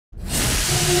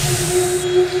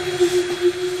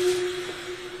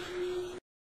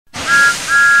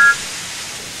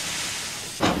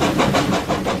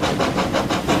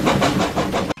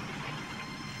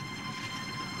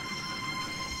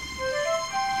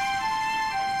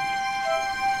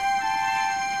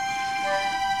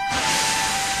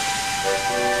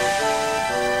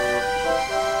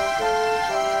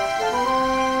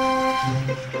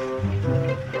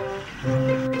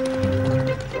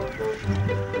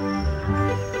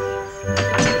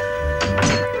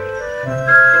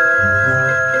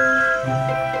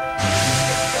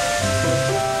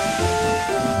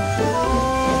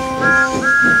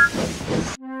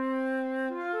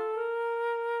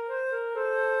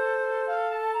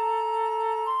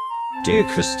Dear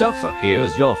Christopher,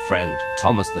 here's your friend,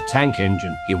 Thomas the Tank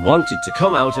Engine. He wanted to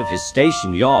come out of his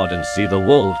station yard and see the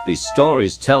world. These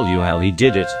stories tell you how he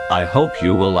did it. I hope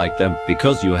you will like them,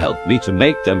 because you helped me to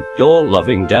make them. Your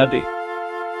loving Daddy.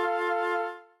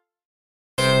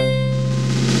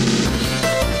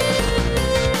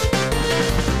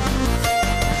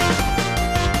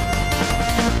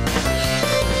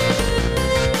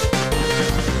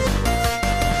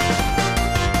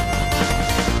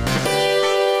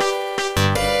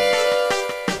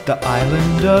 The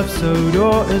island of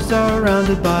Sodor is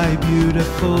surrounded by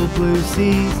beautiful blue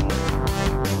seas,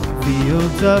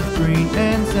 fields of green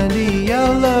and sandy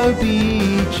yellow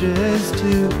beaches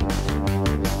too.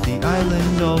 The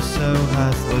island also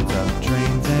has loads of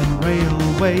trains and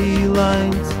railway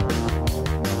lines.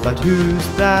 But who's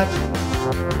that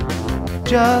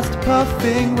just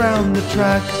puffing round the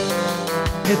track?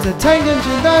 It's a tank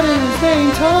engine that is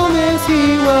named Thomas.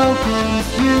 He welcomes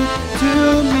you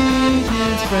to meet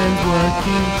his friends,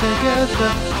 working together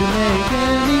to make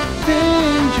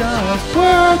anything just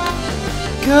work.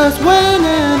 'Cause when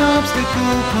an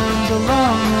obstacle comes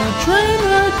along, a train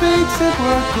ride makes it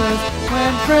worthless.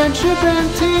 When friendship and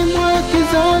teamwork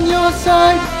is on your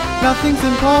side, nothing's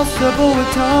impossible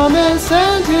with Thomas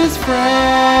and his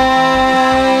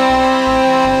friends.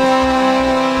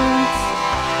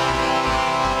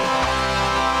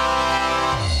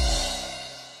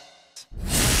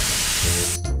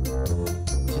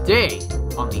 Today,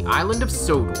 on the island of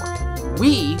Sodor,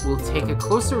 we will take a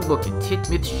closer look at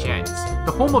Titmouth Sheds,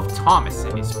 the home of Thomas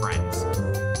and his friends.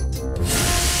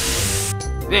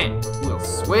 Then, we'll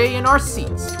sway in our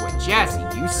seats to a jazzy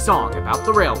new song about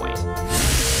the railway.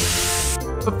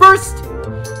 But first,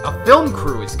 a film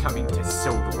crew is coming to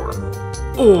Sodor.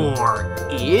 Or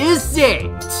is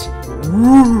it?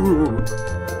 Woo!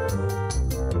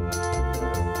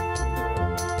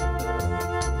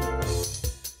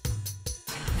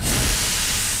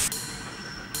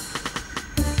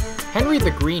 Henry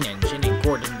the Green Engine and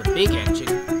Gordon the Big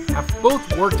Engine have both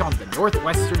worked on the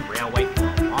Northwestern Railway for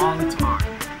a long time.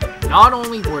 Not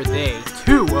only were they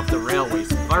two of the railway's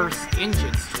first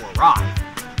engines to arrive,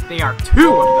 they are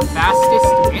two of the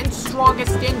fastest and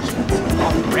strongest engines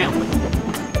on the railway.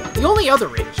 The only other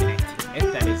engine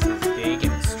that is as big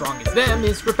and strong as them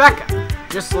is Rebecca.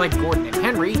 Just like Gordon and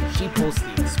Henry, she pulls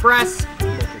the express,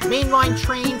 local mainline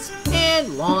trains,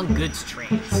 and long goods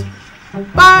trains.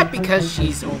 But because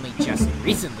she's only just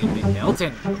recently been built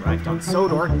and arrived on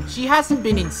Sodor, she hasn't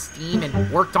been in steam and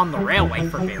worked on the railway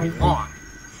for very long.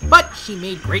 But she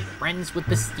made great friends with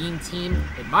the steam team,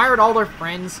 admired all her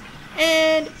friends,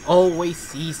 and always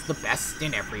sees the best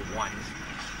in everyone.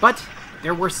 But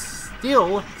there were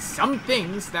still some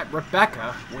things that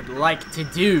Rebecca would like to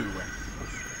do.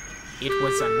 It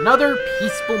was another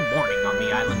peaceful morning on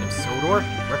the island of Sodor.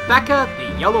 Rebecca,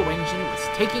 the yellow engine, was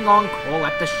taking on coal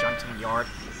at the shunting yard,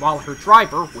 while her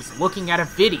driver was looking at a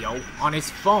video on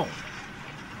his phone.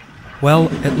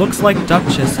 Well, it looks like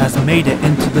Duchess has made it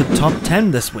into the top 10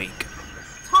 this week.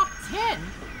 Top 10?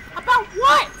 About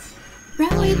what?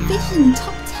 Railway Vision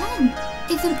Top 10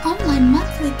 is an online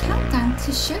monthly countdown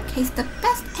to showcase the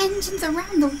best engines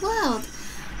around the world,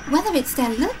 whether it's their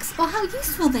looks or how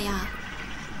useful they are.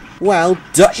 Well,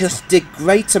 Duchess did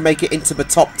great to make it into the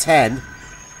top 10.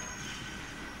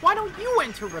 Why don't you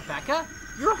enter, Rebecca?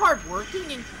 You're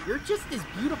hardworking and you're just as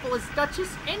beautiful as Duchess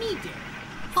any day.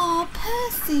 Aw,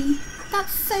 Percy,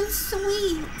 that's so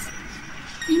sweet.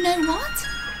 You know what?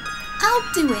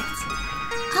 I'll do it.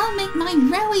 I'll make my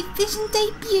Railway Vision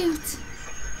debut.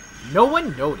 No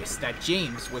one noticed that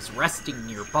James was resting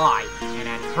nearby and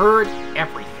had heard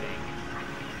everything.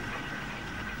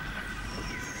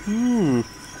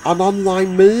 An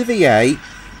online movie, eh?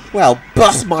 Well,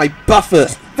 bust my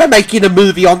buffers! They're making a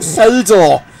movie on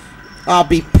Sodor! I'll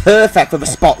be perfect for the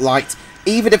spotlight,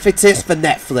 even if it is for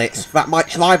Netflix, that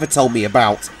Mike Shriver told me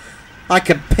about. I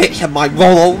can picture my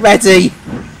role already!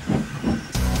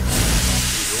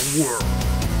 The world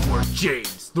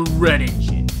James the Red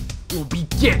Engine will be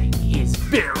getting his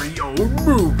very own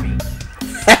movie.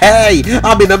 Hey,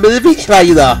 I'm in a movie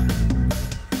trailer!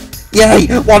 Yay,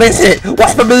 what is it?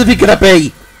 What's the movie gonna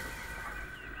be?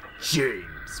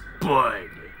 James Bud.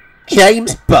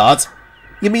 James Bud?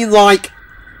 You mean like...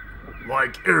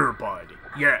 Like Air Bud.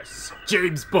 Yes,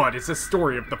 James Bud is a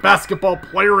story of the basketball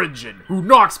player engine who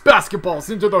knocks basketballs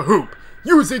into the hoop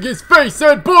using his face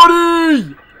and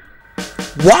body!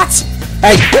 What?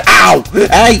 Hey, ow!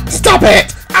 Hey, stop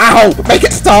it! Ow! Make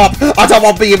it stop! I don't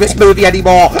want to be in this movie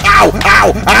anymore! Ow!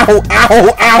 Ow! Ow! Ow!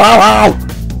 Ow! Ow! Ow!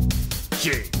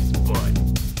 James Bud,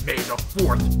 may the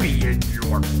 4th be in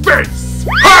your face!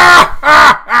 Ha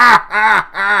ha ha ha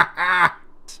ha ha!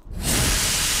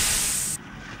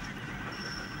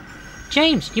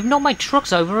 James, you've knocked my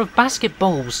trucks over of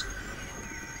basketballs.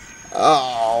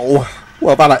 Oh,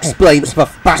 well that explains the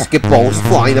basketballs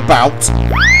flying about.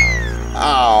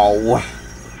 Ow.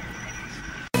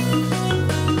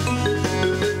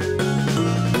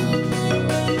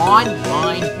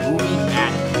 Online movie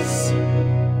madness.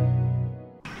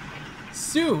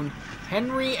 Soon,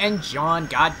 Henry and John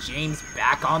got James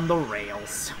back on the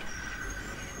rails.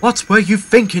 What were you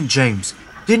thinking, James?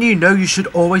 Didn't you know you should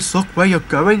always look where you're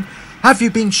going? Have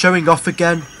you been showing off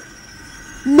again?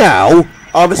 No,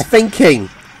 I was thinking.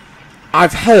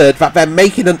 I've heard that they're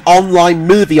making an online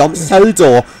movie on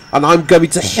Sodor, and I'm going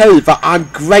to show that I'm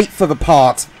great for the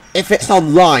part. If it's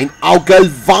online, I'll go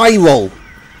viral.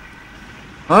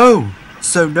 Oh,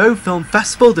 so no film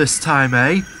festival this time,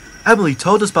 eh? Emily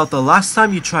told us about the last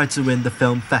time you tried to win the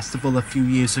film festival a few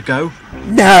years ago.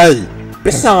 No!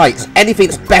 Besides,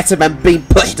 anything's better than being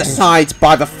pushed aside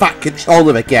by the fat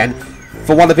controller again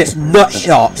for one of its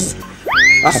nutshots.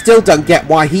 I still don't get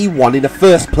why he won in the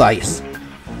first place.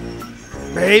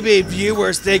 Maybe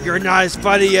viewers think you're not as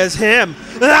funny as him.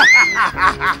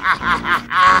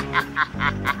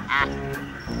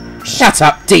 Shut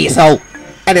up, Diesel!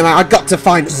 Anyway, I got to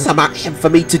find some action for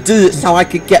me to do so I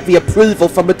could get the approval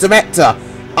from the director.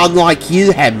 Unlike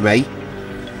you, Henry.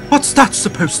 What's that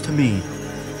supposed to mean?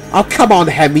 Oh, come on,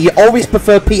 Henry. You always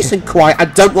prefer peace and quiet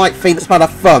and don't like things that are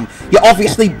fun. You're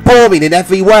obviously boring in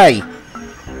every way.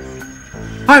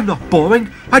 I'm not boring.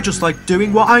 I just like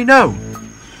doing what I know.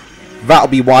 That'll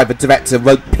be why the director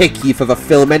won't pick you for the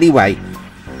film anyway.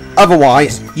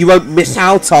 Otherwise, you won't miss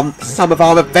out on some of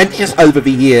our adventures over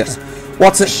the years.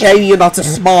 What a shame you're not a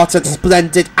smart and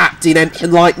splendid acting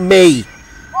engine like me.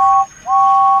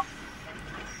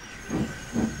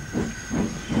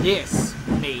 This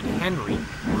made Henry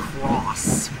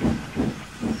cross.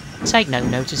 Take no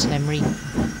notice, Henry.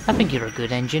 I think you're a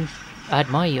good engine. I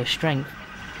admire your strength.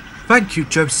 Thank you,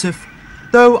 Joseph.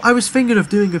 Though I was thinking of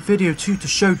doing a video too to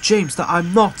show James that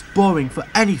I'm not boring for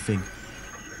anything.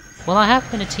 Well, I have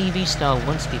been a TV star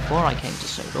once before I came to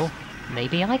Sodor.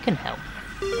 Maybe I can help.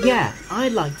 Yeah,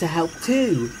 I'd like to help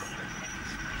too.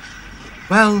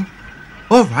 Well,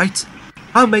 alright.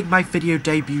 I'll make my video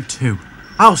debut too.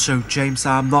 I'll show James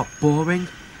that I'm not boring.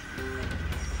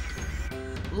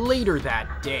 Later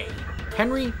that day,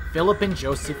 Henry, Philip, and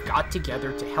Joseph got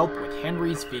together to help with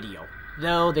Henry's video,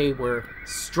 though they were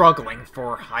struggling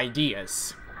for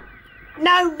ideas.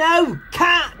 No,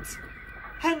 cat!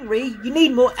 Henry, you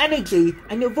need more energy,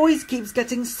 and your voice keeps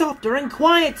getting softer and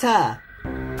quieter.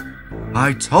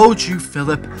 I told you,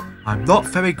 Philip, I'm not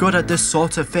very good at this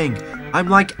sort of thing. I'm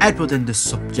like Edward in this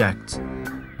subject.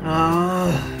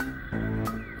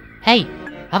 Hey,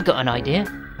 I've got an idea.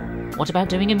 What about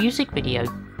doing a music video?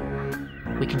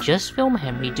 We can just film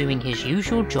Henry doing his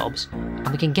usual jobs, and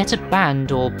we can get a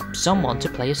band or someone to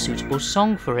play a suitable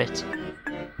song for it.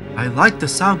 I like the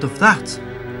sound of that.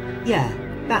 Yeah,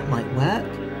 that might work.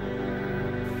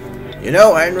 You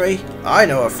know, Henry, I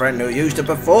know a friend who used to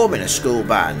perform in a school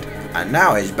band, and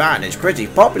now his band is pretty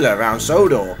popular around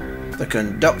Sodor. The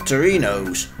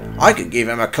Conductorinos. I could give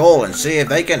him a call and see if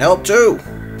they can help too.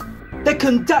 The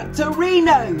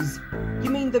Conductorinos! You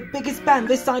mean the biggest band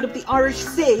this side of the Irish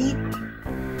Sea?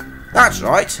 That's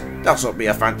right. That'll be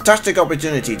a fantastic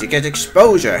opportunity to get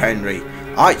exposure, Henry.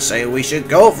 I'd say we should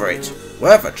go for it.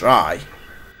 Worth a try.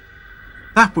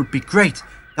 That would be great.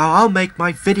 Now I'll make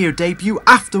my video debut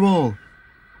after all.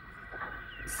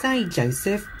 Say,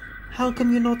 Joseph, how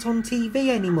come you're not on TV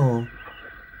anymore?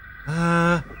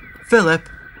 Philip,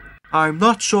 I'm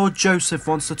not sure Joseph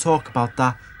wants to talk about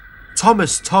that.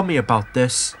 Thomas told me about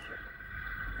this.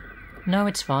 No,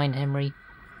 it's fine, Henry.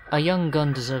 A young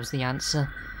gun deserves the answer.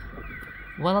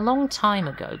 Well, a long time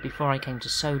ago, before I came to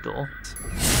Sodor,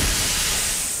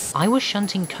 I was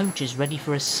shunting coaches ready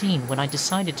for a scene when I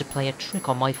decided to play a trick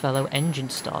on my fellow engine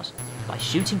stars by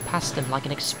shooting past them like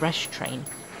an express train.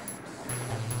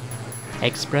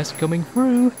 Express coming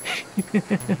through.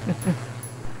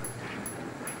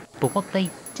 But what they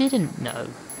didn't know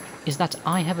is that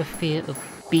I have a fear of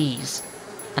bees,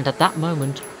 and at that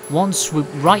moment, one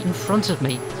swooped right in front of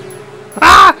me.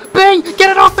 Ah! Bee! Get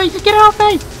it off me! Get it off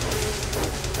me!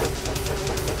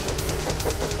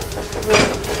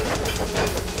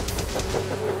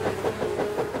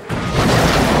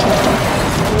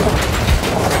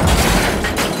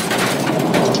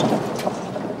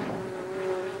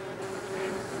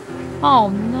 Oh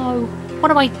no! What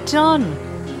have I done?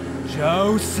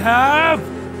 Joseph!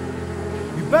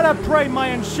 You better pray my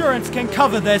insurance can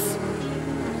cover this.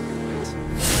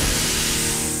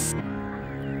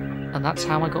 And that's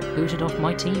how I got booted off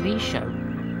my TV show.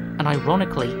 And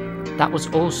ironically, that was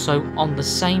also on the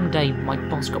same day my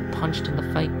boss got punched in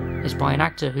the face by an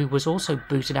actor who was also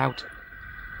booted out.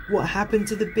 What happened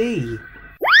to the bee?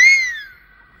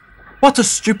 What a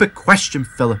stupid question,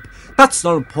 Philip. That's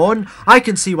not important. I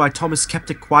can see why Thomas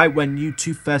kept it quiet when you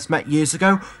two first met years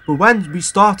ago, but when we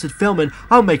started filming,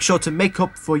 I'll make sure to make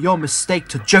up for your mistake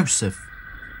to Joseph.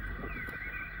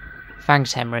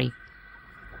 Thanks, Henry.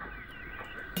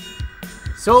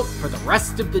 So, for the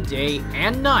rest of the day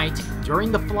and night,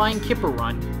 during the Flying Kipper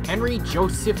run, Henry,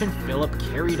 Joseph, and Philip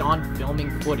carried on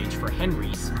filming footage for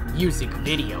Henry's music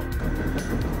video.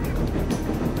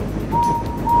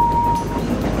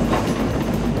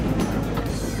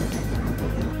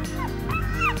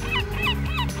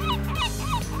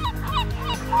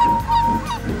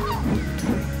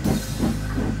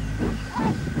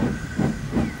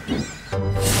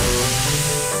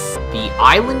 The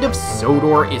island of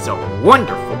Sodor is a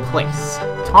wonderful place.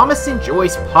 Thomas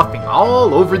enjoys puffing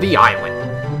all over the island.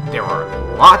 There are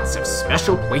lots of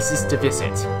special places to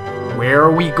visit. Where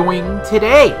are we going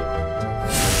today?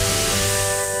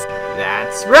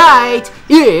 That's right,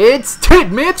 it's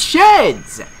Tidmouth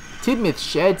Sheds! Tidmouth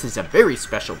Sheds is a very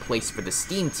special place for the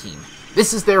Steam team.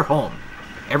 This is their home.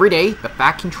 Every day, the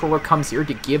Fat Controller comes here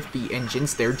to give the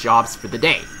engines their jobs for the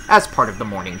day, as part of the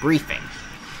morning briefing.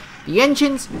 The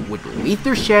engines would leave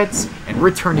their sheds and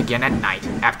return again at night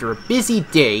after a busy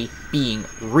day being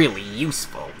really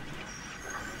useful.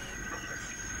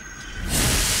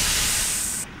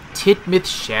 Tidmouth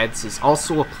Sheds is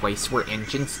also a place where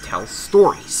engines tell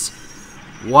stories.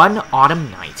 One autumn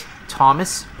night,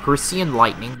 Thomas, Percy, and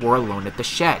Lightning were alone at the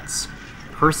sheds.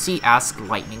 Percy asked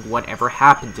Lightning whatever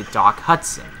happened to Doc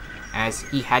Hudson, as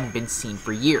he hadn't been seen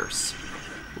for years.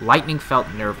 Lightning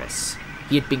felt nervous.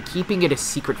 He had been keeping it a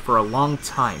secret for a long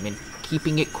time, and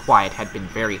keeping it quiet had been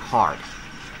very hard.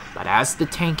 But as the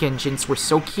tank engines were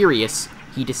so curious,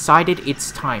 he decided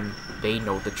it's time they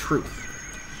know the truth.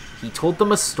 He told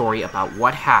them a story about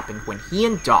what happened when he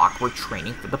and Doc were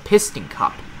training for the Piston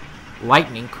Cup.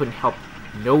 Lightning couldn't help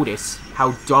notice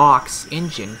how Doc's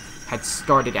engine had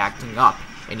started acting up,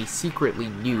 and he secretly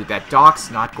knew that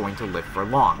Doc's not going to live for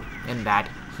long, and that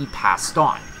he passed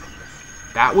on.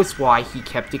 That was why he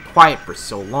kept it quiet for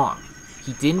so long.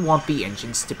 He didn't want the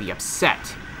engines to be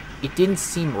upset. It didn't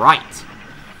seem right.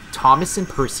 Thomas and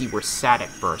Percy were sad at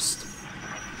first,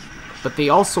 but they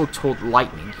also told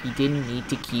Lightning he didn't need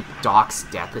to keep Doc's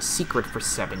death a secret for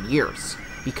 7 years,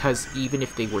 because even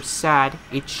if they were sad,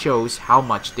 it shows how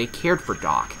much they cared for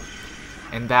Doc,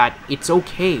 and that it's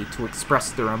okay to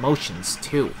express their emotions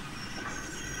too.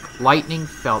 Lightning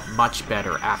felt much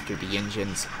better after the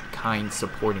engines' kind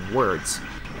supporting words,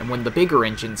 and when the bigger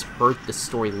engines heard the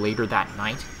story later that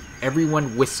night,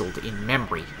 everyone whistled in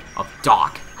memory of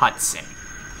Doc Hudson.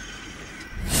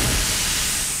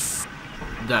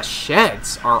 The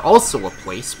sheds are also a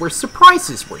place where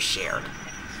surprises were shared.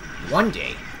 One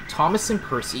day, Thomas and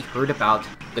Percy heard about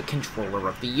the Controller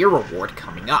of the Year award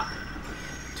coming up.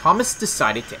 Thomas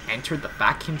decided to enter the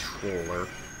Fat Controller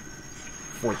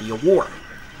for the award.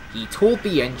 He told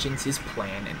the engines his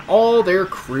plan, and all their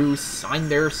crews signed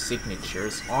their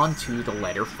signatures onto the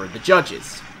letter for the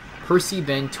judges. Percy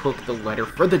then took the letter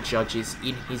for the judges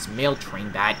in his mail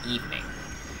train that evening.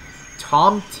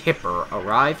 Tom Tipper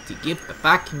arrived to give the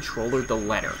Fat Controller the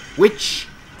letter, which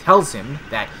tells him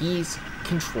that he's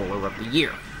Controller of the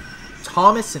Year.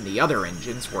 Thomas and the other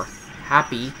engines were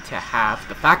happy to have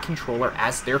the Fat Controller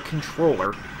as their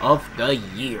Controller of the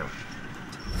Year.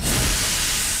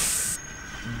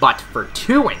 But for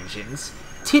two engines,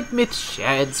 Tidmouth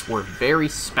Sheds were very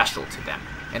special to them,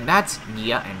 and that's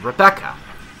Nia and Rebecca.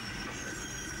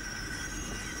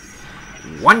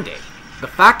 One day, the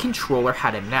Fat Controller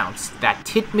had announced that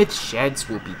Tidmouth Sheds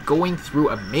will be going through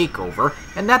a makeover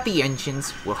and that the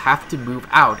engines will have to move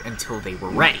out until they were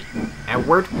ready.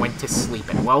 Edward went to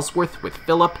sleep at Wellsworth with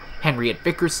Philip, Henry at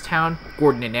Vickerstown,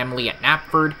 Gordon and Emily at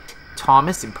Knapford,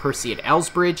 Thomas and Percy at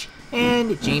Elsbridge,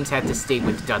 and James had to stay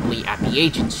with Dudley at the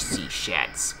agency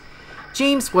sheds.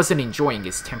 James wasn't enjoying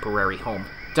his temporary home.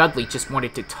 Dudley just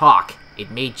wanted to talk.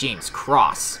 It made James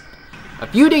cross. A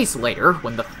few days later,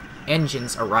 when the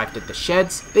engines arrived at the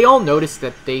sheds, they all noticed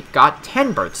that they've got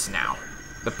 10 berths now.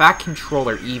 The Bat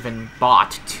Controller even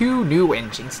bought 2 new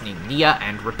engines named Nia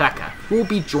and Rebecca, who will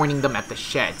be joining them at the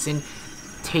sheds and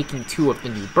taking 2 of the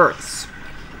new berths.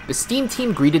 The Steam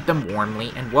team greeted them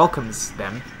warmly and welcomes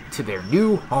them to their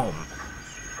new home.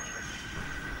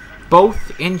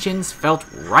 Both engines felt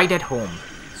right at home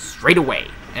straight away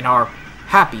and are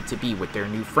happy to be with their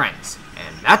new friends.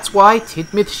 And that's why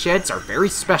Tidmouth sheds are very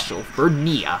special for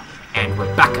Nia and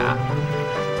Rebecca.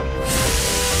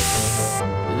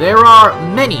 There are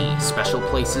many special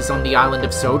places on the island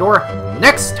of Sodor.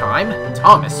 Next time,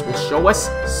 Thomas will show us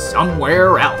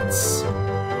somewhere else.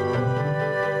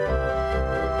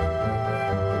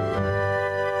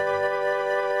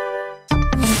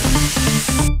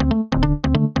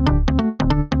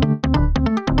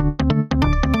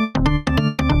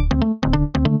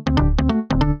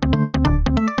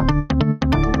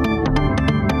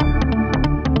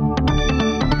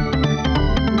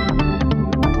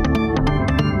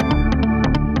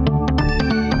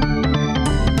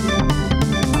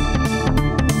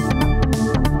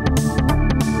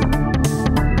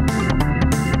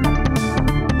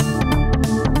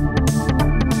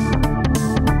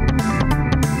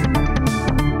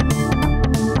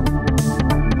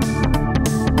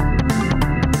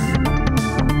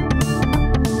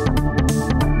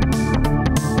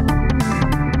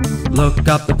 Look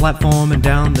up the platform and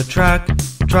down the track,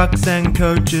 trucks and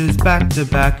coaches back to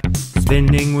back,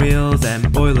 spinning wheels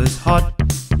and boilers hot.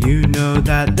 You know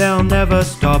that they'll never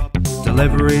stop.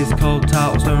 Deliveries coal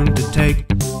tar or stone to take,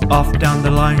 off down the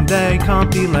line they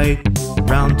can't be late.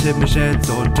 Round Tidmouth sheds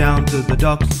or down to the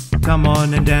docks, come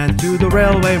on and dance to the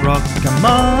railway rock. Come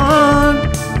on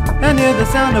and hear the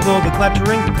sound of all the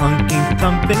clattering, clunking,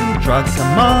 thumping trucks.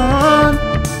 Come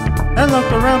on and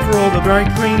look around for all the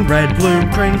bright green, red, blue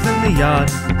trains in the yard,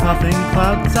 puffing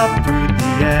clouds up through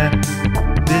the air.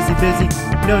 Busy, busy,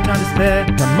 no time to spare.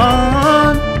 Come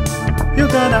on, you're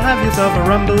gonna have yourself a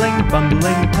rumbling,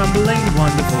 bumbling, tumbling,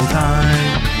 wonderful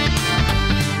time.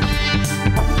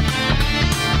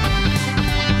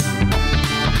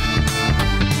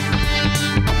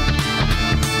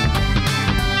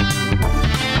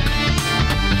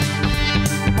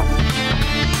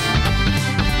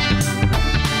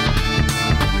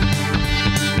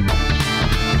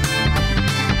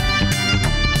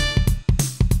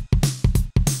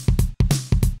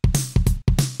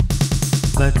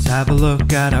 Let's have a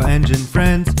look at our engine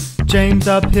friends. James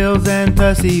up hills and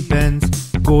Percy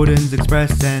bends, Gordon's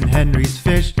Express and Henry's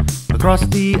Fish, across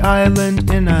the island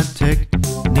in a tick.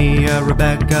 Nia,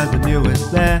 Rebecca, the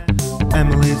newest there,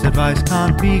 Emily's advice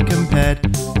can't be compared.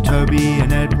 Toby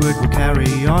and Edward will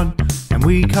carry on, and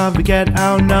we can't forget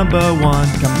our number 1.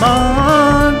 Come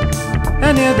on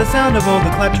and hear the sound of all the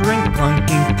clattering,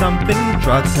 clunking, thumping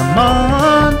trucks. Come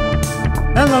on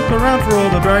and look around for all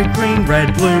the bright green,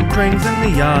 red, blue trains in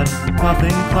the yard,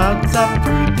 puffing clouds up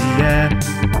through the air.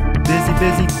 Busy,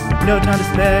 busy, no time to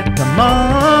spare. Come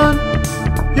on,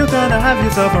 you're gonna have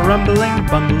yourself a rumbling,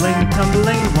 bumbling,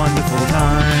 tumbling, wonderful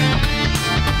time.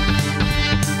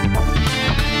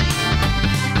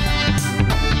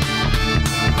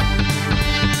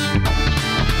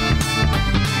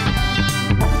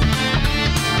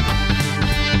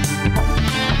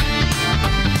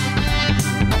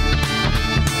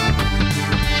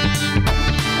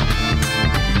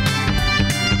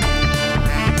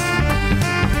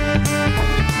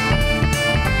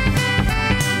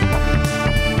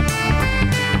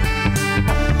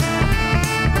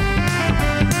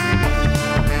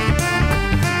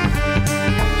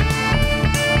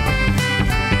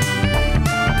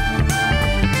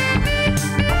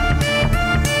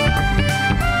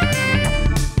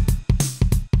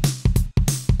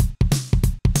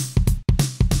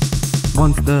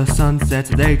 Once the sun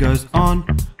sets, the day goes on.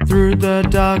 Through the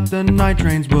dark, the night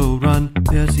trains will run.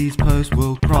 Percy's post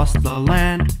will cross the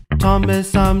land. Thomas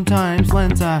sometimes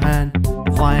lends a hand.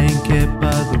 Flying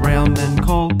Kipper, the railmen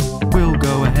call. We'll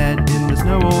go ahead in the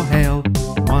snow or hail.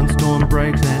 Once dawn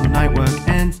breaks and night work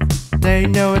ends, they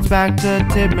know it's back to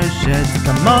Tidmouth sheds.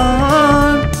 Come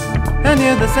on and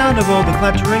hear the sound of all the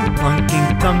clattering,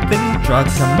 clunking, thumping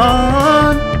trucks. Come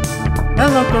on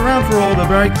and look around for all the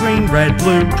bright green, red,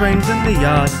 blue trains in the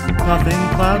yard, puffing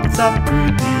clouds up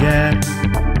through the air.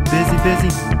 Busy, busy,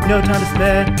 no time to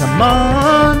spare. Come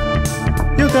on,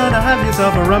 you're gonna have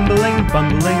yourself a rumbling,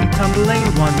 bumbling, tumbling,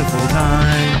 wonderful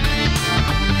time.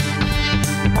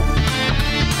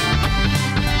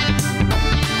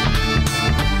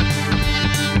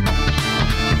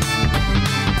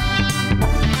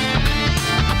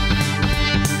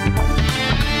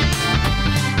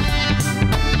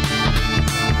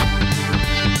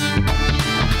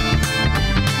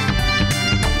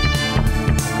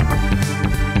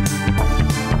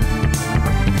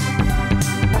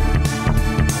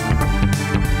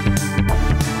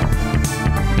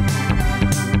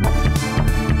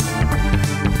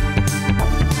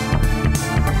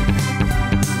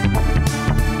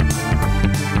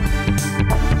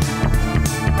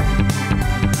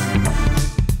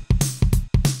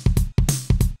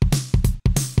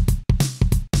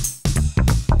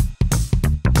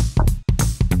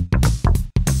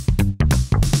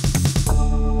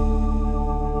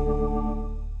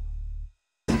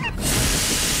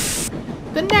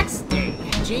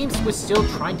 James was still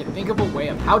trying to think of a way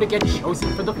of how to get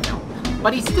chosen for the film,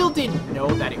 but he still didn't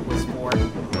know that it was for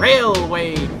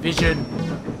Railway Vision.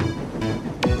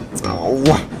 Oh,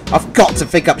 I've got to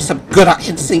think up some good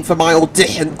action scene for my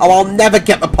audition, or I'll never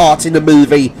get the part in the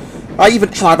movie. I even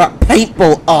tried that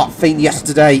paintball art thing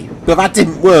yesterday, but that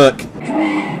didn't work.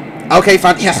 Okay,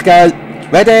 Francesco,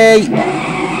 ready?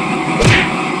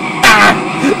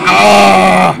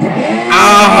 Ah!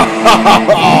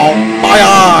 Oh, my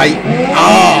eye!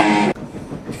 Ah!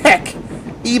 Heck,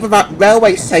 even that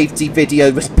railway safety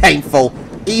video was painful,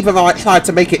 even though I tried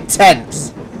to make it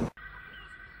tense.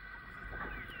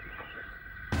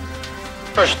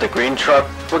 Push the green truck.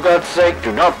 For God's sake,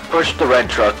 do not push the red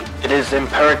truck. It is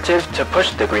imperative to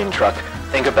push the green truck.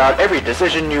 Think about every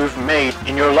decision you've made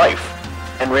in your life,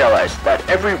 and realize that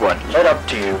everyone led up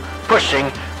to you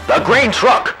pushing the green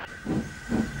truck!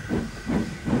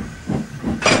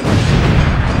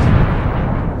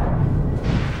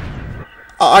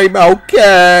 I'm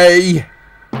okay.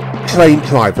 Train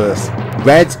drivers,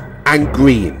 red and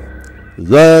green.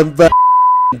 Learn the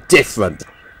different.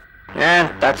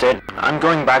 Yeah, that's it. I'm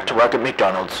going back to work at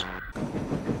McDonald's.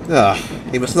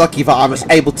 It was lucky that I was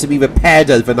able to be repaired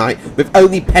overnight with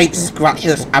only paint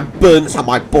scratches and burns on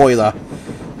my boiler.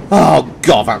 Oh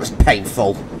god, that was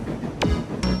painful.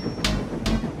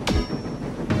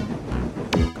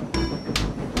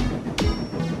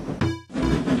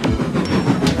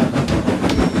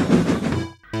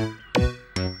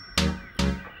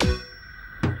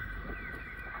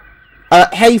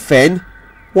 Hey Finn,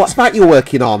 what's that you're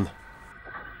working on?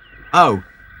 Oh,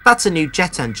 that's a new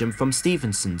jet engine from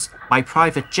Stevenson's, my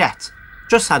private jet.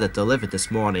 Just had it delivered this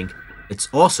morning. It's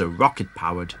also rocket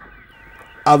powered.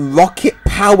 A rocket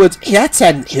powered jet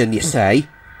engine, you say?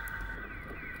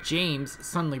 James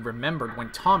suddenly remembered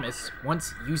when Thomas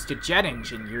once used a jet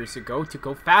engine years ago to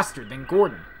go faster than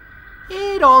Gordon.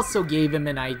 It also gave him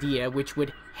an idea which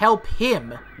would help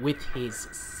him with his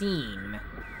scene.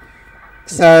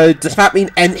 So, does that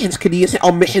mean engines can use it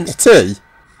on missions too?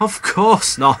 Of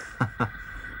course not.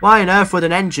 Why on earth would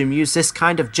an engine use this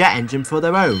kind of jet engine for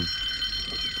their own?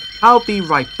 I'll be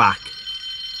right back.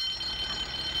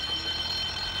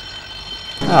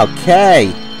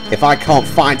 Okay, if I can't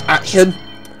find action,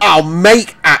 I'll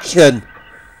make action!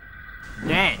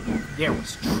 Then there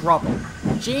was trouble.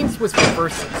 James was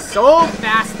reversing so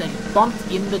fast that he bumped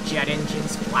in the jet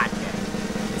engine's flatbed.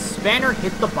 The spanner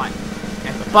hit the button,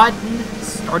 and the button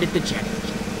started the jet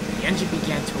engine. The engine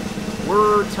began to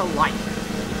whir to life.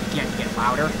 It began to get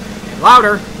louder, and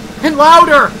louder, and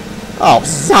louder! Oh,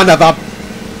 son of a...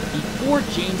 Before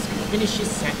James could finish his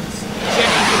sentence, the jet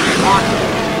engine rocketed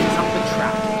James up the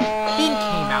track. Finn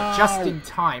came out just in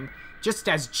time, just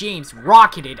as James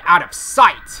rocketed out of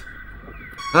sight.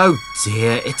 Oh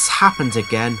dear, it's happened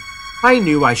again. I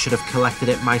knew I should have collected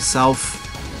it myself.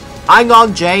 Hang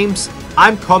on, James.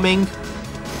 I'm coming.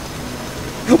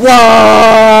 Whoa!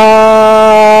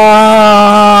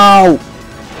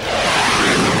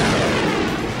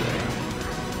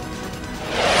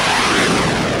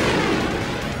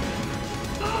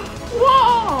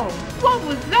 Whoa! What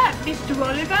was that, Mr.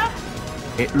 Oliver?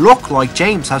 It looked like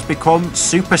James has become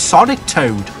supersonic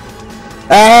Toad.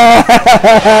 Help!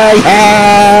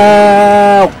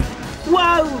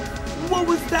 Whoa! What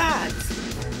was that?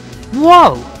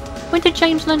 Whoa! When did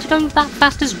James learn to go that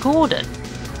fast as Gordon?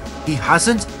 He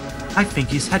hasn't? I think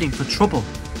he's heading for trouble.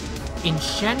 In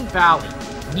Shen Valley,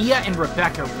 Nia and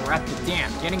Rebecca were at the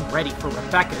dam getting ready for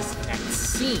Rebecca's next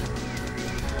scene.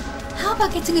 How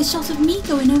about getting a shot of me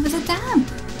going over the dam?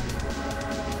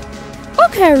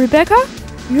 Okay, Rebecca.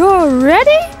 You're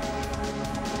ready?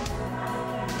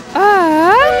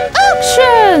 And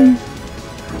action!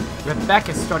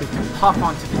 Rebecca started to puff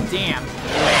onto the dam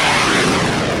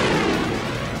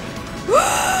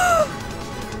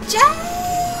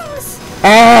James!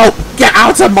 Help! Get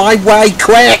out of my way,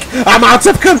 quick! I'm out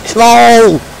of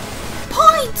control!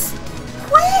 Points!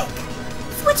 Quick!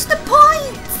 Switch the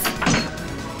points!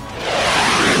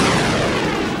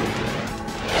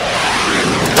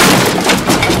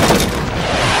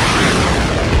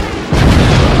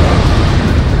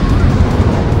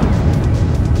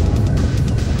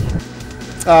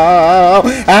 Oh,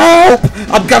 help!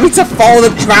 I'm going to fall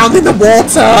and drown in the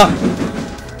water!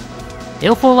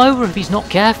 He'll fall over if he's not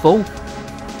careful.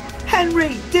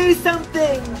 Henry, do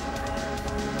something!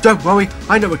 Don't worry,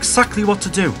 I know exactly what to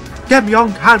do. Get me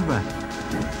on camera.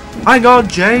 Hang on,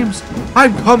 James.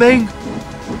 I'm coming.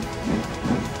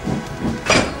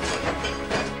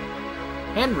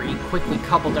 Henry quickly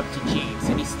coupled up to James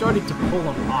and he started to pull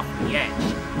him off the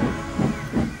edge.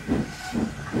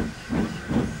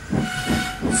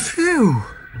 Phew.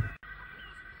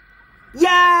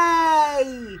 Yeah!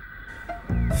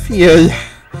 Phew.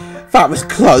 That was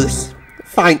close.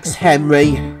 Thanks,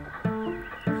 Henry.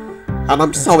 And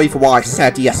I'm sorry for what I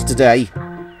said yesterday.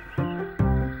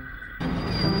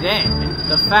 Then,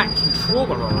 the Fat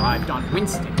Controller arrived on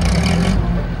Winston.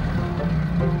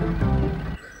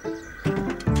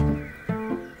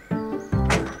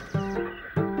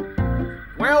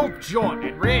 Well done,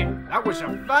 Henry. That was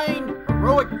a fine,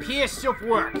 heroic piece of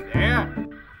work there.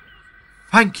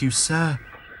 Thank you, sir.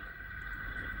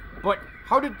 But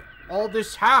how did all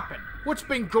this happen? What's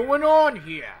been going on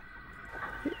here?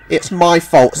 It's my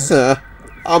fault, sir.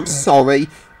 I'm sorry.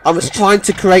 I was trying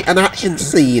to create an action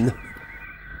scene.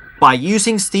 By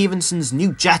using Stevenson's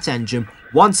new jet engine,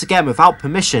 once again without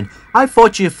permission, I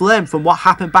thought you'd learned from what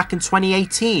happened back in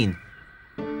 2018.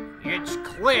 It's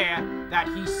clear that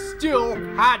he still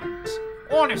hadn't.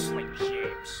 Honestly,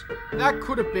 James, that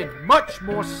could have been much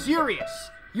more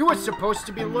serious. You were supposed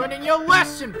to be learning your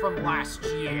lesson from last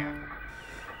year.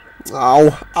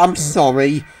 Oh, I'm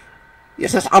sorry.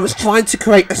 It's just I was trying to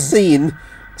create a scene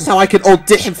so I could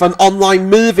audition for an online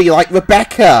movie like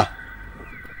Rebecca.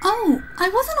 Oh, I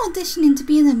wasn't auditioning to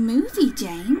be in a movie,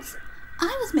 James.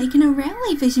 I was making a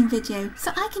Railway Vision video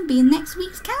so I can be in next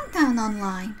week's countdown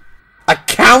online. A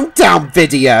countdown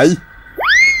video?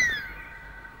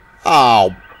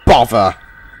 Oh, bother.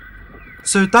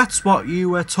 So that's what you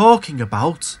were talking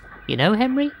about? You know,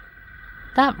 Henry,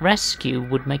 that rescue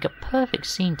would make a perfect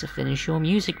scene to finish your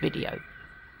music video.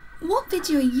 What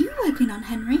video are you working on,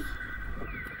 Henry?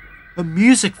 A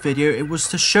music video. It was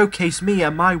to showcase me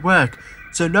and my work,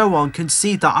 so no one can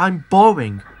see that I'm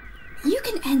boring. You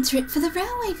can enter it for the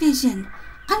Railway Vision.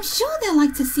 I'm sure they'll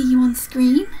like to see you on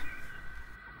screen.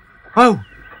 Oh,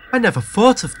 I never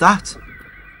thought of that.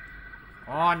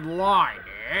 Online,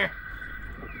 eh?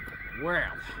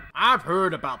 Well, I've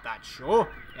heard about that show.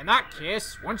 In that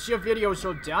case, once your videos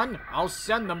are done, I'll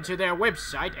send them to their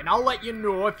website and I'll let you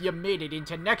know if you made it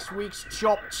into next week's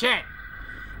Top 10.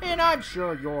 And I'm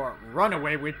sure your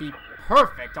Runaway would be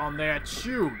perfect on there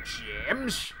too,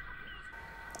 James.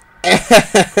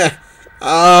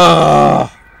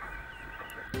 Oh.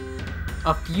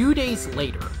 A few days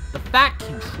later, the Fat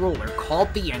Controller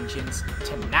called the engines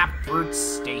to Knapford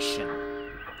Station.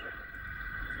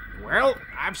 Well,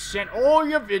 I've sent all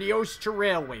your videos to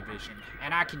Railway Vision,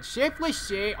 and I can safely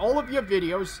say all of your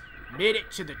videos made it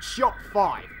to the top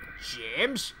 5.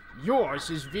 James, yours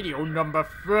is video number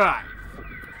 5.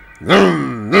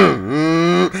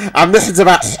 I've listened to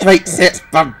that straight sit.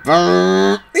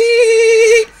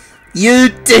 You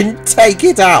didn't take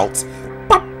it out.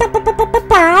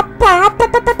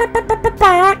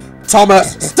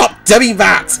 Thomas, stop doing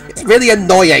that. It's really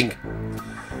annoying.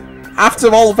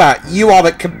 After all that, you are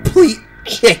a complete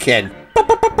chicken.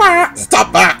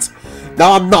 Stop that.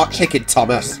 No, I'm not chicken,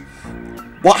 Thomas.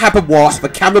 What happened was the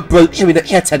camera broke during the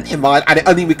hit engine line and it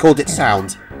only recorded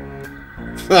sound.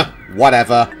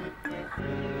 Whatever.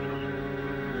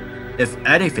 If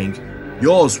anything,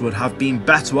 yours would have been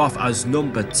better off as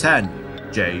number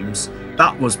 10, James.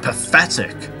 That was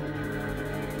pathetic.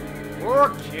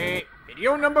 Okay,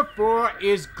 video number 4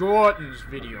 is Gordon's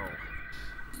video.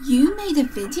 You made a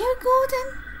video,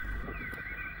 Gordon?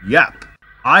 Yep.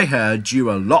 I heard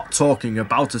you a lot talking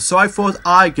about it, so I thought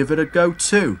I'd give it a go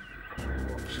too.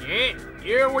 Okay,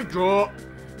 here we go.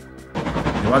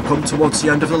 Here I come towards the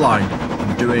end of the line.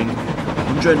 I'm doing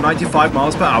 195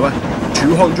 miles per hour,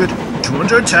 200,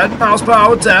 210 miles per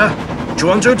hour there,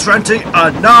 220,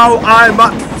 and now I'm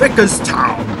at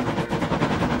Vickerstown.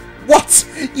 What?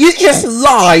 You just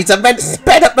lied and then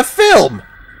sped up the film?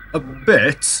 A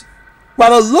bit.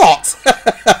 Well, a lot.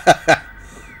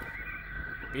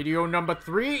 Video number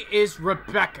 3 is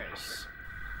Rebecca's.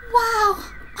 Wow,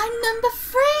 I'm number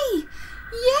 3!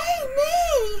 Yay,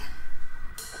 me!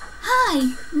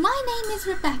 Hi, my name is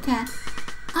Rebecca.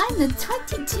 I'm the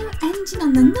 22 engine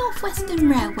on the North Western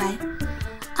Railway.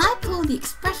 I pull the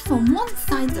express from one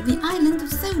side of the island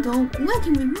of Sodor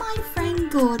working with my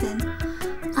friend Gordon.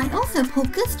 I also pull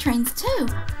goods trains too,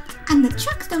 and the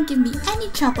trucks don't give me any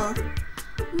trouble.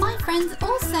 My friends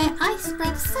all say I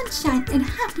spread sunshine and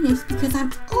happiness because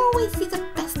I'm always the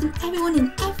best in everyone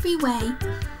in every way.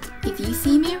 If you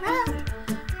see me around,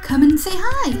 come and say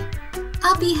hi.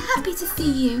 I'll be happy to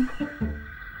see you.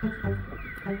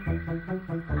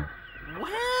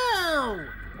 Wow!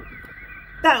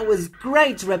 That was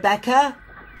great, Rebecca.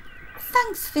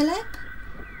 Thanks, Philip.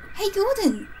 Hey,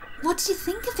 Gordon, what did you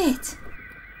think of it?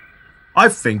 I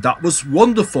think that was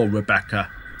wonderful, Rebecca.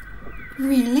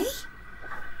 Really?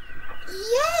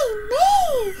 Yay,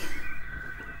 me!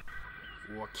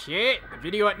 Okay, the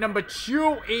video at number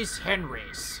 2 is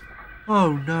Henry's.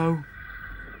 Oh no.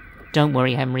 Don't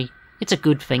worry, Henry. It's a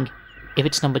good thing. If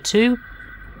it's number 2,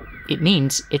 it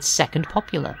means it's second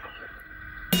popular.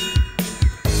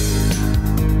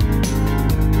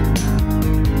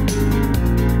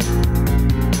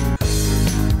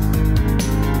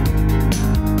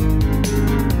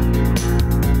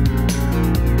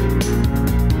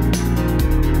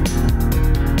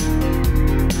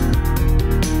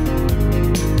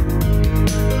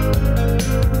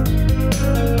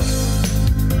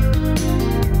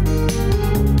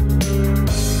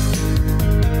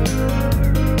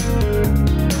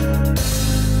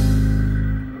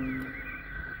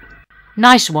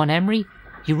 Nice one, Henry.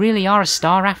 You really are a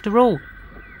star after all.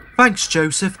 Thanks,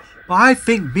 Joseph, but I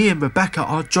think me and Rebecca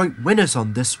are joint winners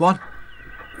on this one.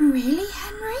 Really,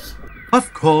 Henry?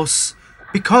 Of course,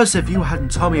 because if you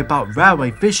hadn't told me about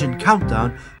Railway Vision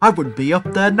Countdown, I wouldn't be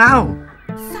up there now.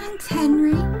 Thanks,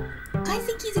 Henry. I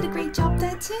think you did a great job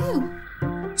there too.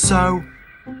 So,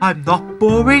 I'm not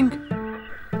boring?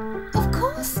 Of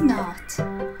course not.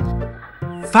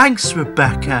 Thanks,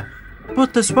 Rebecca,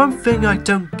 but there's one thing I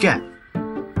don't get.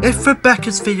 If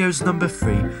Rebecca's video's number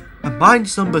 3 and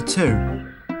mine's number 2,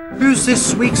 who's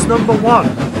this week's number 1?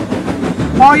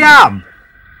 I am!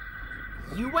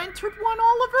 You entered one,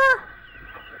 Oliver?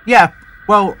 Yeah,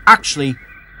 well, actually,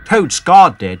 Toad Scar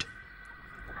did.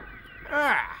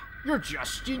 Ah, you're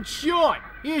just in short.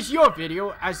 Here's your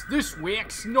video as this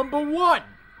week's number 1.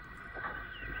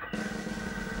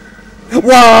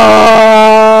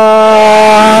 Wow!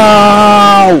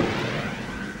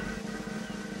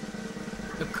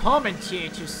 The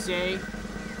commentators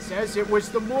says it was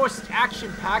the most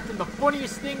action-packed and the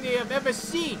funniest thing they have ever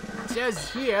seen. It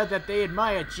says here that they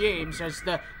admire James as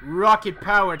the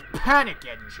rocket-powered panic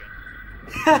engine.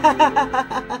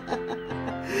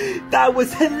 That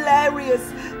was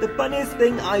hilarious! The funniest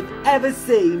thing I've ever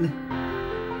seen.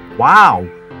 Wow,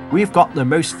 we've got the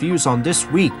most views on this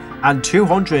week and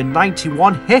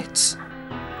 291 hits.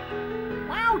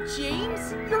 Wow,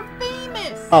 James, you're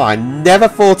famous! Oh, I never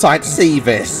thought I'd see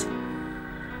this.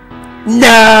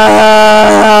 No!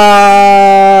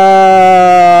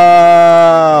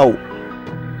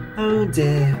 Oh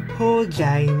dear, poor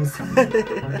James.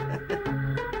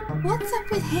 What's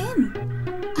up with him?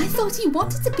 I thought he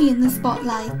wanted to be in the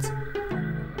spotlight.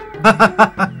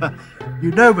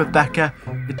 You know, Rebecca,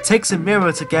 it takes a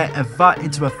mirror to get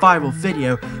into a viral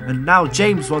video, and now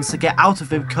James wants to get out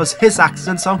of it because his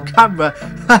accident's on camera.